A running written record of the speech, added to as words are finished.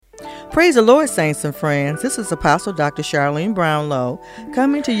Praise the Lord, saints and friends. This is Apostle Dr. Charlene Brownlow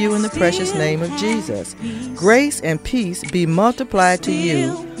coming to you in the precious name of Jesus. Grace and peace be multiplied to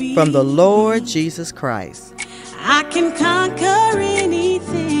you from the Lord Jesus Christ. I can conquer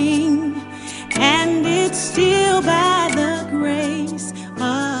anything, and it's still by the grace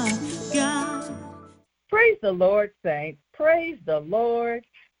of God. Praise the Lord, saints. Praise the Lord.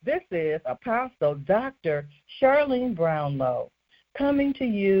 This is Apostle Dr. Charlene Brownlow coming to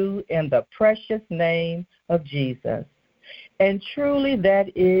you in the precious name of Jesus. And truly that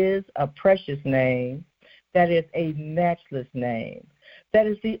is a precious name. That is a matchless name. That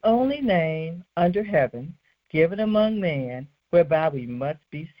is the only name under heaven given among men whereby we must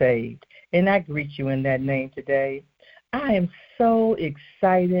be saved. And I greet you in that name today. I am so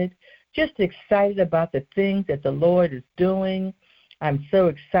excited, just excited about the things that the Lord is doing. I'm so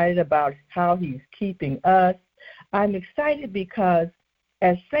excited about how he's keeping us. I'm excited because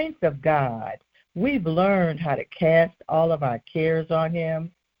as saints of God, we've learned how to cast all of our cares on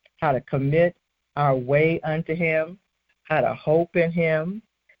him, how to commit our way unto him, how to hope in him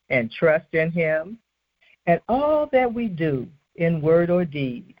and trust in him. And all that we do in word or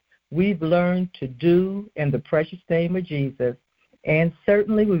deed, we've learned to do in the precious name of Jesus. And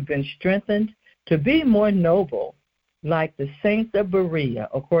certainly we've been strengthened to be more noble, like the saints of Berea,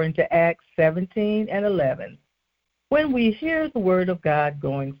 according to Acts 17 and 11. When we hear the word of God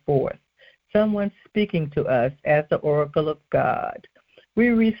going forth, someone speaking to us as the oracle of God, we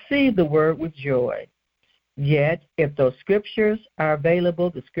receive the word with joy. Yet, if those scriptures are available,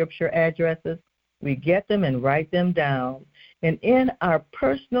 the scripture addresses, we get them and write them down. And in our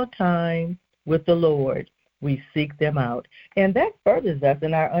personal time with the Lord, we seek them out. And that furthers us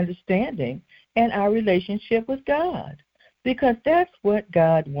in our understanding and our relationship with God. Because that's what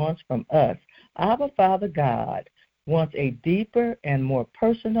God wants from us. Our Father God wants a deeper and more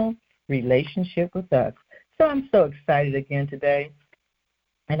personal relationship with us. So I'm so excited again today.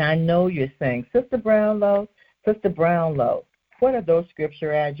 And I know you're saying, Sister Brownlow, what are those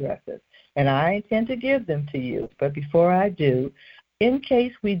scripture addresses? And I intend to give them to you. But before I do, in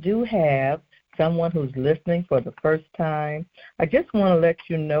case we do have someone who's listening for the first time, I just want to let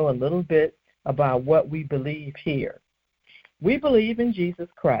you know a little bit about what we believe here. We believe in Jesus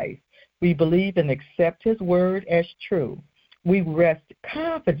Christ. We believe and accept his word as true. We rest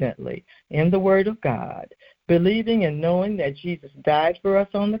confidently in the word of God, believing and knowing that Jesus died for us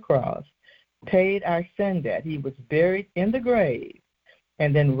on the cross, paid our sin debt. He was buried in the grave,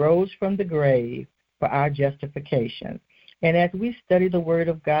 and then rose from the grave for our justification. And as we study the word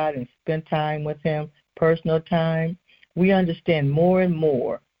of God and spend time with him, personal time, we understand more and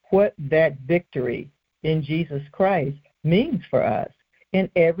more what that victory in Jesus Christ means for us in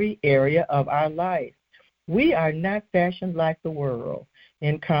every area of our life. We are not fashioned like the world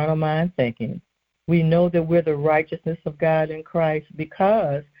in carnal mind thinking. We know that we're the righteousness of God in Christ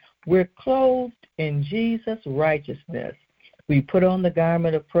because we're clothed in Jesus' righteousness. We put on the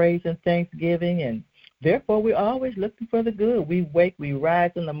garment of praise and thanksgiving, and therefore we're always looking for the good. We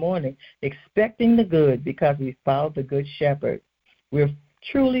rise in the morning expecting the good because we follow the good shepherd. We're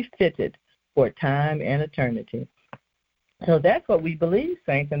truly fitted for time and eternity. So that's what we believe,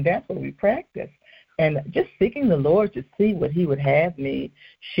 saints, and that's what we practice. And just seeking the Lord to see what he would have me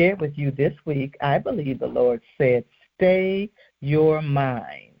share with you this week, I believe the Lord said, stay your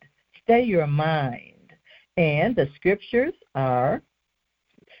mind. Stay your mind. And the scriptures are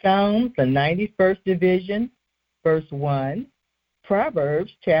Psalms, the 91st division, verse 1,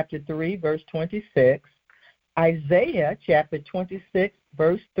 Proverbs chapter 3, verse 26, Isaiah chapter 26,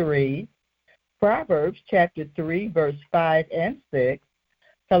 verse 3, Proverbs chapter 3, verse 5 and 6,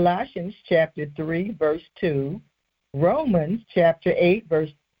 Colossians chapter 3, verse 2, Romans chapter 8, verse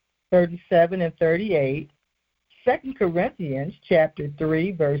 37 and 38, 2 Corinthians chapter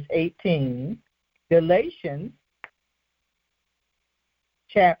 3, verse 18, Galatians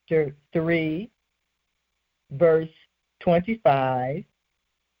chapter 3, verse 25,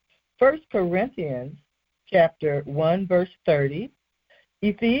 1 Corinthians chapter 1, verse 30,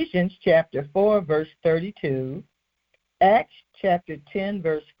 Ephesians chapter 4, verse 32, Acts chapter 10,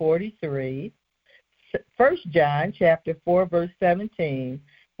 verse 43, 1 John chapter 4, verse 17,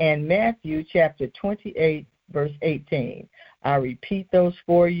 and Matthew chapter 28, verse 18. I'll repeat those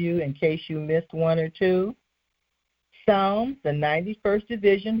for you in case you missed one or two. Psalms, the 91st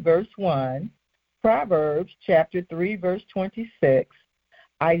division, verse 1, Proverbs chapter 3, verse 26,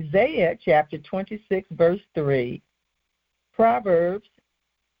 Isaiah chapter 26, verse 3, Proverbs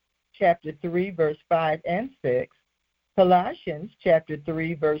chapter 3, verse 5 and 6, Colossians chapter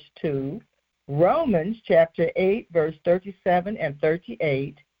 3, verse 2, Romans chapter 8, verse 37 and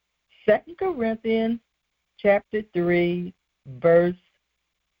 38, 2 Corinthians chapter 3, verse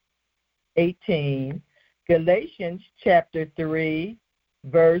 18, Galatians chapter 3,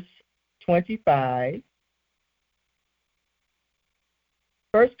 verse 25,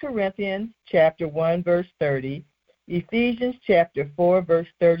 1 Corinthians chapter 1, verse 30, Ephesians chapter 4, verse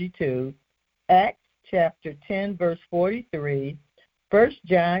 32, Acts chapter 10, verse 43, 1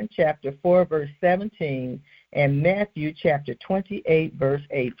 John chapter 4, verse 17, and Matthew chapter 28, verse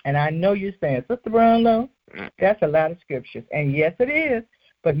 8. And I know you're saying, Sister Brownlow, that's a lot of scriptures. And yes, it is.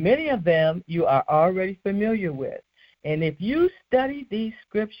 But many of them you are already familiar with. And if you study these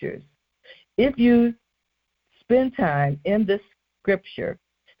scriptures, if you spend time in this scripture,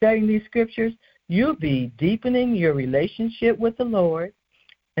 studying these scriptures, you'll be deepening your relationship with the Lord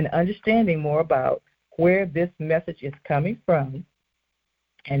and understanding more about where this message is coming from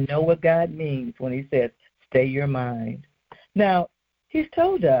and know what God means when he says, stay your mind. Now, he's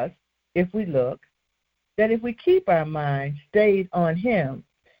told us, if we look, that if we keep our mind stayed on him,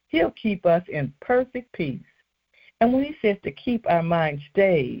 he'll keep us in perfect peace. And when he says to keep our mind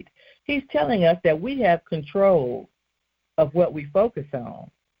stayed, he's telling us that we have control of what we focus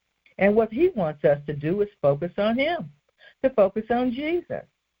on. And what he wants us to do is focus on him, to focus on Jesus.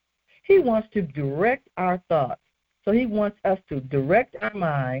 He wants to direct our thoughts. So he wants us to direct our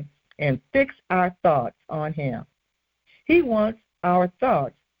mind and fix our thoughts on him. He wants our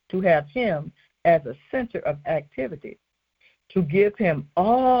thoughts to have him as a center of activity, to give him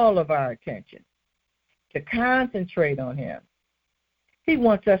all of our attention, to concentrate on him. He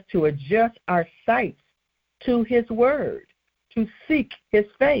wants us to adjust our sights to his word, to seek his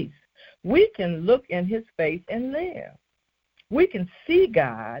face. We can look in his face and live. We can see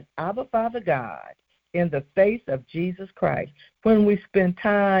God, Abba Father God, in the face of Jesus Christ when we spend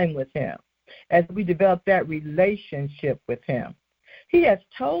time with him, as we develop that relationship with him. He has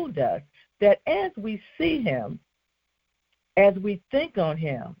told us that as we see him, as we think on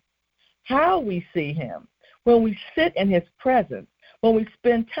him, how we see him, when we sit in his presence, when we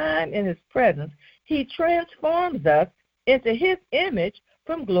spend time in his presence, he transforms us into his image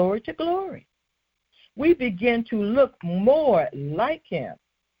from glory to glory. We begin to look more like him.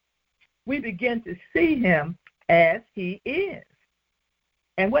 We begin to see him as he is.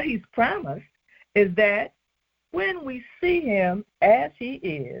 And what he's promised is that when we see him as he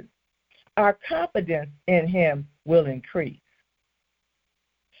is, our confidence in him will increase.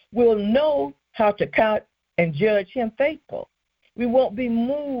 We'll know how to count and judge him faithful. We won't be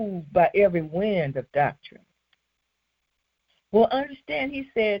moved by every wind of doctrine. We'll understand, he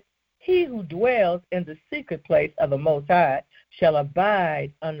said, he who dwells in the secret place of the Most High shall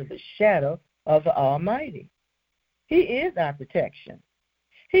abide under the shadow of the Almighty. He is our protection.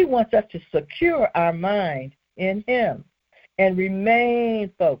 He wants us to secure our mind in him and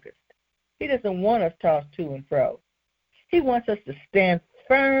remain focused. He doesn't want us tossed to and fro. He wants us to stand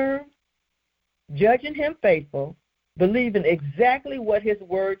firm, judging him faithful, believing exactly what his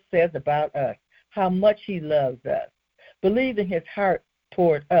word says about us, how much he loves us, believing his heart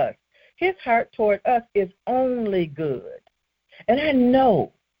toward us. His heart toward us is only good. And I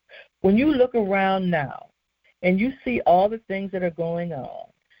know when you look around now and you see all the things that are going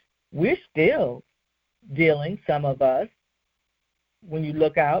on, we're still dealing, some of us. When you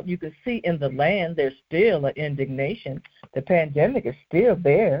look out, you can see in the land there's still an indignation. The pandemic is still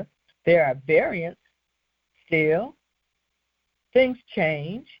there. There are variants still. Things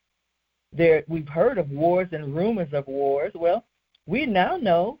change. We've heard of wars and rumors of wars. Well, we now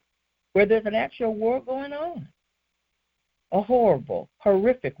know where there's an actual war going on, a horrible,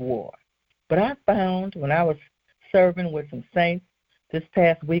 horrific war. But I found when I was serving with some saints this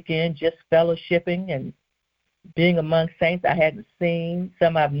past weekend, just fellowshipping and being among saints I hadn't seen,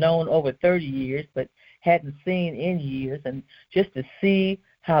 some I've known over 30 years but hadn't seen in years, and just to see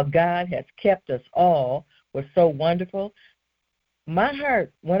how God has kept us all was so wonderful. My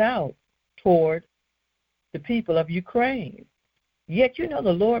heart went out toward the people of Ukraine. Yet, you know,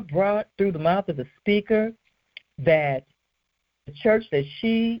 the Lord brought through the mouth of the speaker that the church that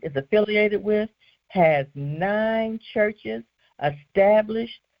she is affiliated with has 9 churches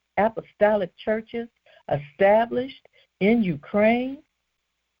established, apostolic churches established in Ukraine.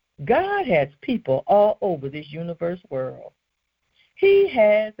 God has people all over this universe world. He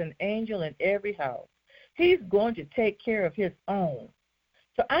has an angel in every house. He's going to take care of his own.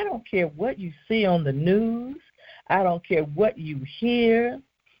 So I don't care what you see on the news. I don't care what you hear.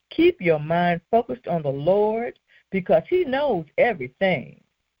 Keep your mind focused on the Lord because he knows everything.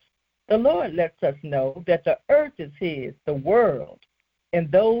 The Lord lets us know that the earth is his, the world,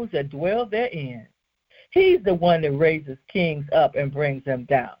 and those that dwell therein. He's the one that raises kings up and brings them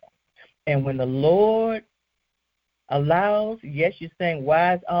down. And when the Lord allows, yes, you're saying,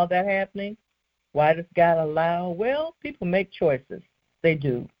 why is all that happening? Why does God allow? Well, people make choices. They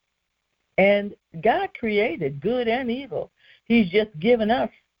do. And God created good and evil. He's just given us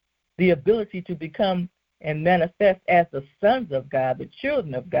the ability to become and manifest as the sons of God, the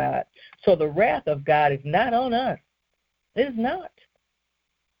children of God. So the wrath of God is not on us. It is not.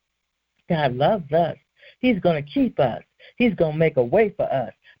 God loves us. He's going to keep us. He's going to make a way for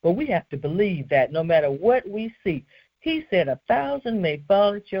us. But we have to believe that no matter what we see, he said 1,000 may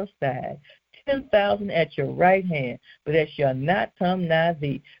fall at your side, 10,000 at your right hand, but it shall not come nigh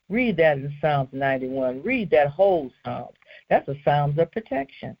thee. Read that in Psalms 91. Read that whole Psalms. That's a Psalms of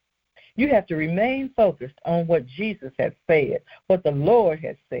protection. You have to remain focused on what Jesus has said, what the Lord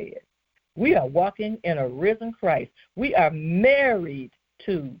has said. We are walking in a risen Christ. We are married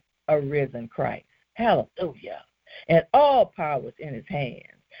to a risen Christ. Hallelujah. And all power is in his hands.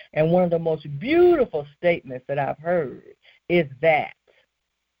 And one of the most beautiful statements that I've heard is that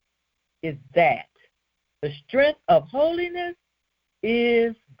the strength of holiness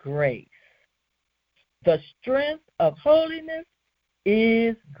is grace. The strength of holiness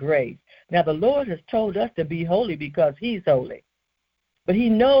is grace. Now, the Lord has told us to be holy because he's holy. But he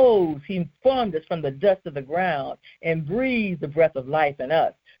knows he formed us from the dust of the ground and breathed the breath of life in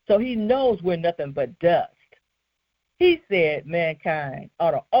us. So he knows we're nothing but dust. He said mankind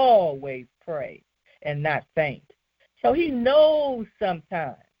ought to always pray and not faint. So he knows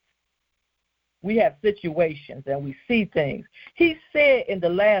sometimes we have situations and we see things. He said in the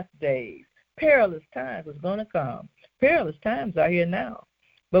last days, perilous times was going to come. Perilous times are here now.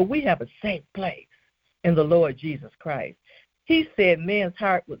 But we have a safe place in the Lord Jesus Christ. He said men's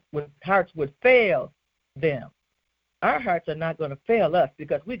hearts would fail them. Our hearts are not going to fail us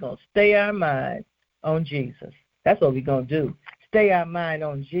because we're going to stay our mind on Jesus. That's what we're going to do. Stay our mind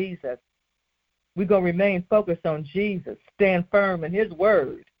on Jesus. We're going to remain focused on Jesus, stand firm in his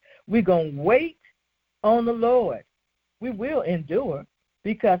word. We're going to wait on the Lord. We will endure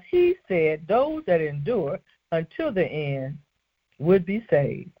because he said those that endure until the end would be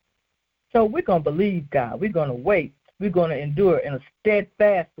saved. So we're going to believe God. We're going to wait. We're going to endure in a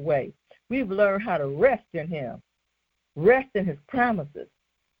steadfast way. We've learned how to rest in him, rest in his promises.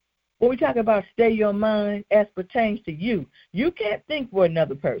 When we talk about stay your mind as pertains to you, you can't think for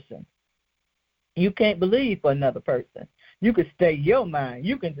another person. You can't believe for another person. You can stay your mind.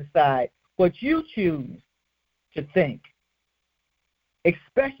 You can decide what you choose to think,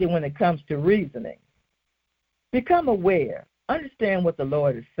 especially when it comes to reasoning. Become aware. Understand what the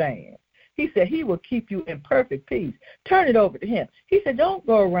Lord is saying. He said he will keep you in perfect peace. Turn it over to him. He said don't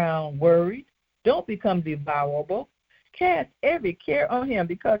go around worried. Don't become devourable. Cast every care on him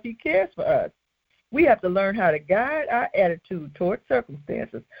because he cares for us. We have to learn how to guide our attitude toward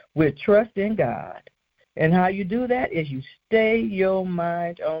circumstances with trust in God. And how you do that is you stay your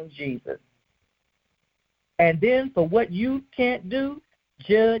mind on Jesus. And then for what you can't do,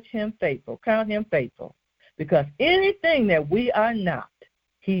 judge him faithful. Count him faithful. Because anything that we are not,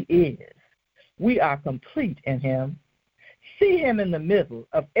 he is. We are complete in him. See him in the middle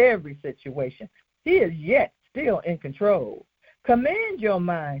of every situation. He is yet still in control. Command your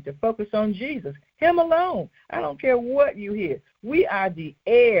mind to focus on Jesus, him alone. I don't care what you hear. We are the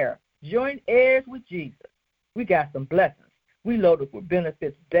heir, joint heirs with Jesus. We got some blessings. We loaded with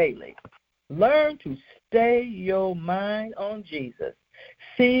benefits daily. Learn to stay your mind on Jesus.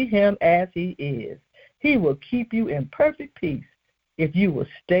 See him as he is. He will keep you in perfect peace if you will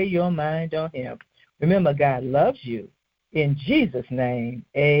stay your mind on him. Remember, God loves you. In Jesus' name,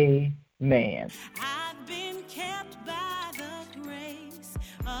 amen. I've been kept by the grace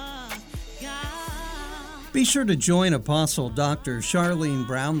of God. Be sure to join Apostle Dr. Charlene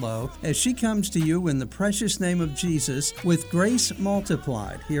Brownlow as she comes to you in the precious name of Jesus with Grace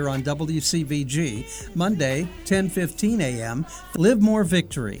Multiplied here on WCVG, Monday, 10:15 a.m. Live more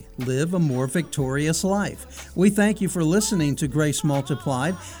victory. Live a more victorious life. We thank you for listening to Grace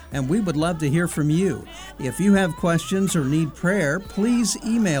Multiplied, and we would love to hear from you. If you have questions or need prayer, please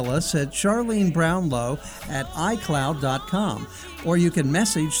email us at charlenebrownlow@icloud.com, or you can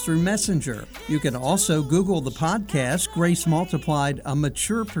message through Messenger. You can also Google the podcast, Grace Multiplied, A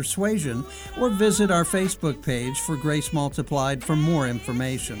Mature Persuasion, or visit our Facebook page for Grace Multiplied for more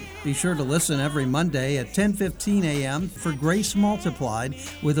information. Be sure to listen every Monday at 10:15 a.m. for Grace Multiplied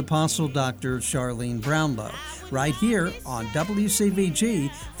with Apostle Dr. Charlene Brownlow, right here on WCVG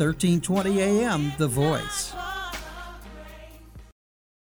 1320 AM, The Voice.